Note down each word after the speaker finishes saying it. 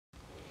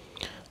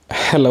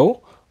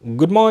Hello,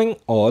 good morning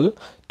all.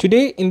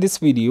 Today in this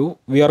video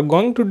we are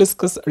going to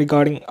discuss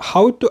regarding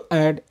how to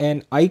add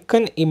an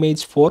icon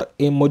image for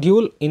a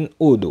module in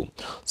Odoo.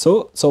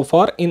 So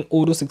far in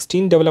Odoo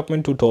 16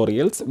 development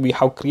tutorials we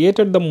have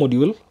created the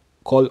module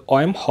called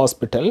OM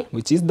Hospital,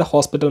 which is the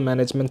hospital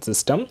management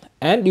system,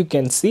 and you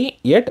can see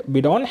yet we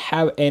don't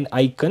have an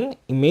icon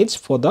image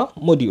for the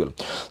module.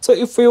 So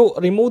if you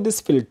remove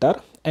this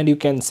filter, and you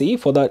can see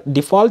for the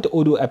default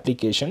Odoo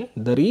application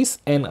there is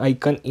an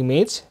icon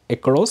image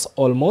across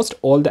almost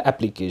all the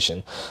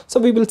application. So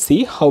we will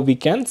see how we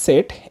can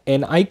set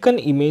an icon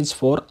image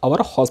for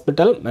our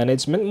hospital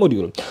management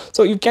module.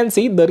 So you can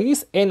see there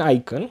is an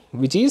icon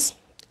which is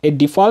a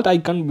default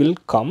icon will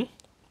come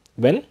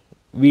when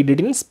we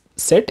didn't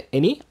set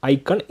any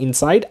icon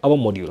inside our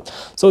module.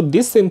 So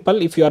this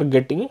simple, if you are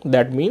getting,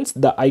 that means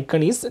the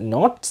icon is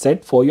not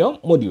set for your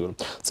module.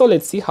 So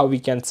let's see how we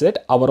can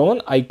set our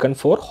own icon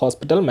for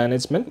hospital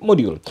management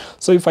module.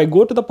 So if I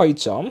go to the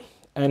PyCharm,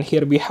 and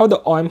here we have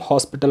the OM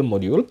Hospital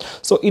module.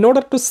 So in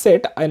order to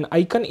set an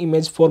icon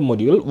image for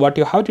module, what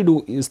you have to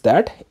do is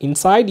that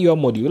inside your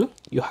module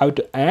you have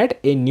to add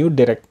a new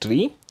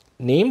directory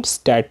named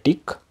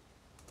static.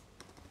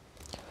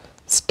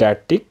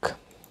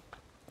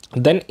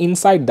 Then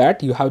inside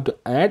that you have to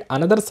add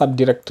another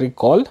subdirectory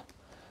called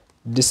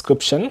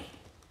description.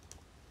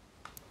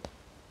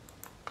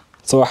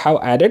 So I have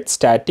added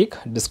static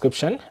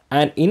description,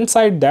 and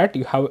inside that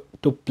you have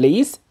to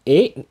place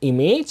an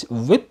image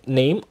with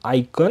name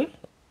icon.png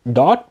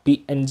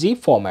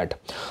format.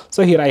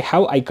 So here I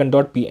have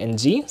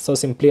icon.png. So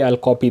simply I'll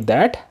copy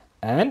that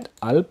and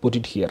I'll put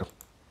it here.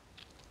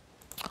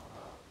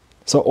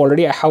 So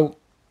already I have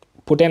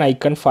put an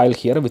icon file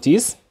here, which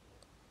is,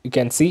 you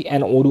can see,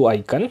 an Odoo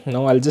icon.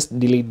 Now I'll just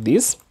delete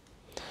this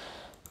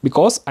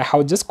because I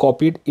have just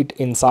copied it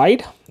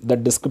inside the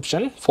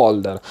description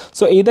folder.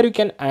 So either you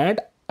can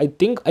add, I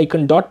think,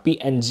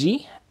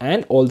 icon.png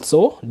and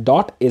also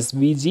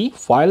 .svg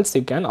files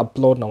you can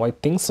upload now, I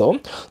think so.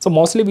 So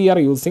mostly we are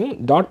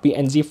using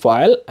 .png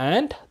file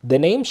and the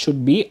name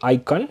should be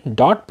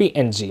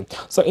icon.png.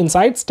 So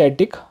inside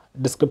static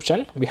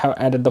description we have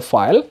added the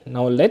file.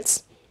 Now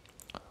let's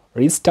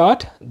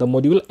restart the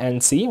module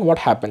and see what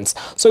happens.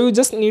 So you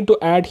just need to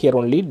add here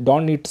only,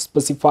 don't need to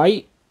specify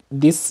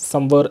this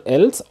somewhere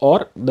else,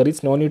 or there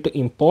is no need to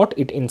import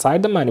it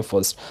inside the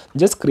manifest.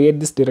 Just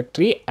create this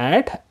directory,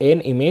 add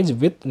an image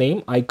with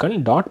name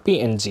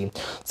icon.png.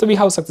 So we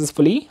have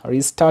successfully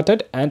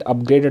restarted and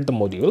upgraded the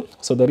module.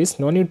 So there is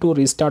no need to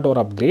restart or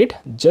upgrade,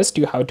 just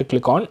you have to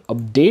click on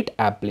update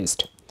app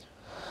list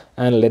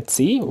and let's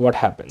see what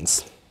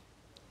happens.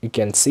 You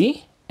can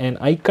see an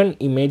icon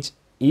image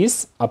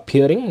is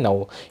appearing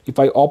now. If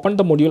I open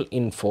the module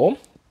info,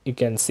 you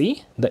can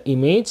see the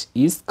image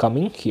is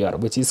coming here,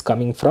 which is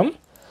coming from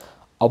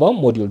our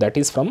module, that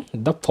is from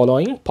the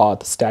following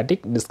path: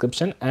 static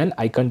description and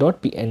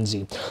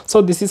icon.png.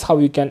 So this is how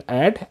you can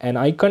add an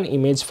icon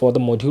image for the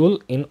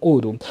module in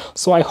Odoo.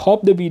 So I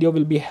hope the video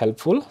will be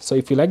helpful. So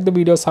if you like the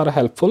videos are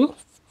helpful,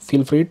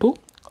 feel free to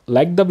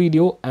like the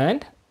video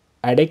and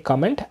add a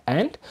comment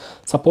and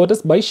support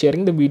us by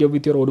sharing the video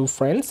with your Odoo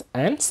friends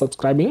and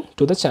subscribing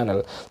to the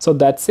channel. So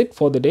that's it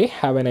for the day.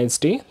 Have a nice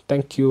day.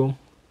 Thank you.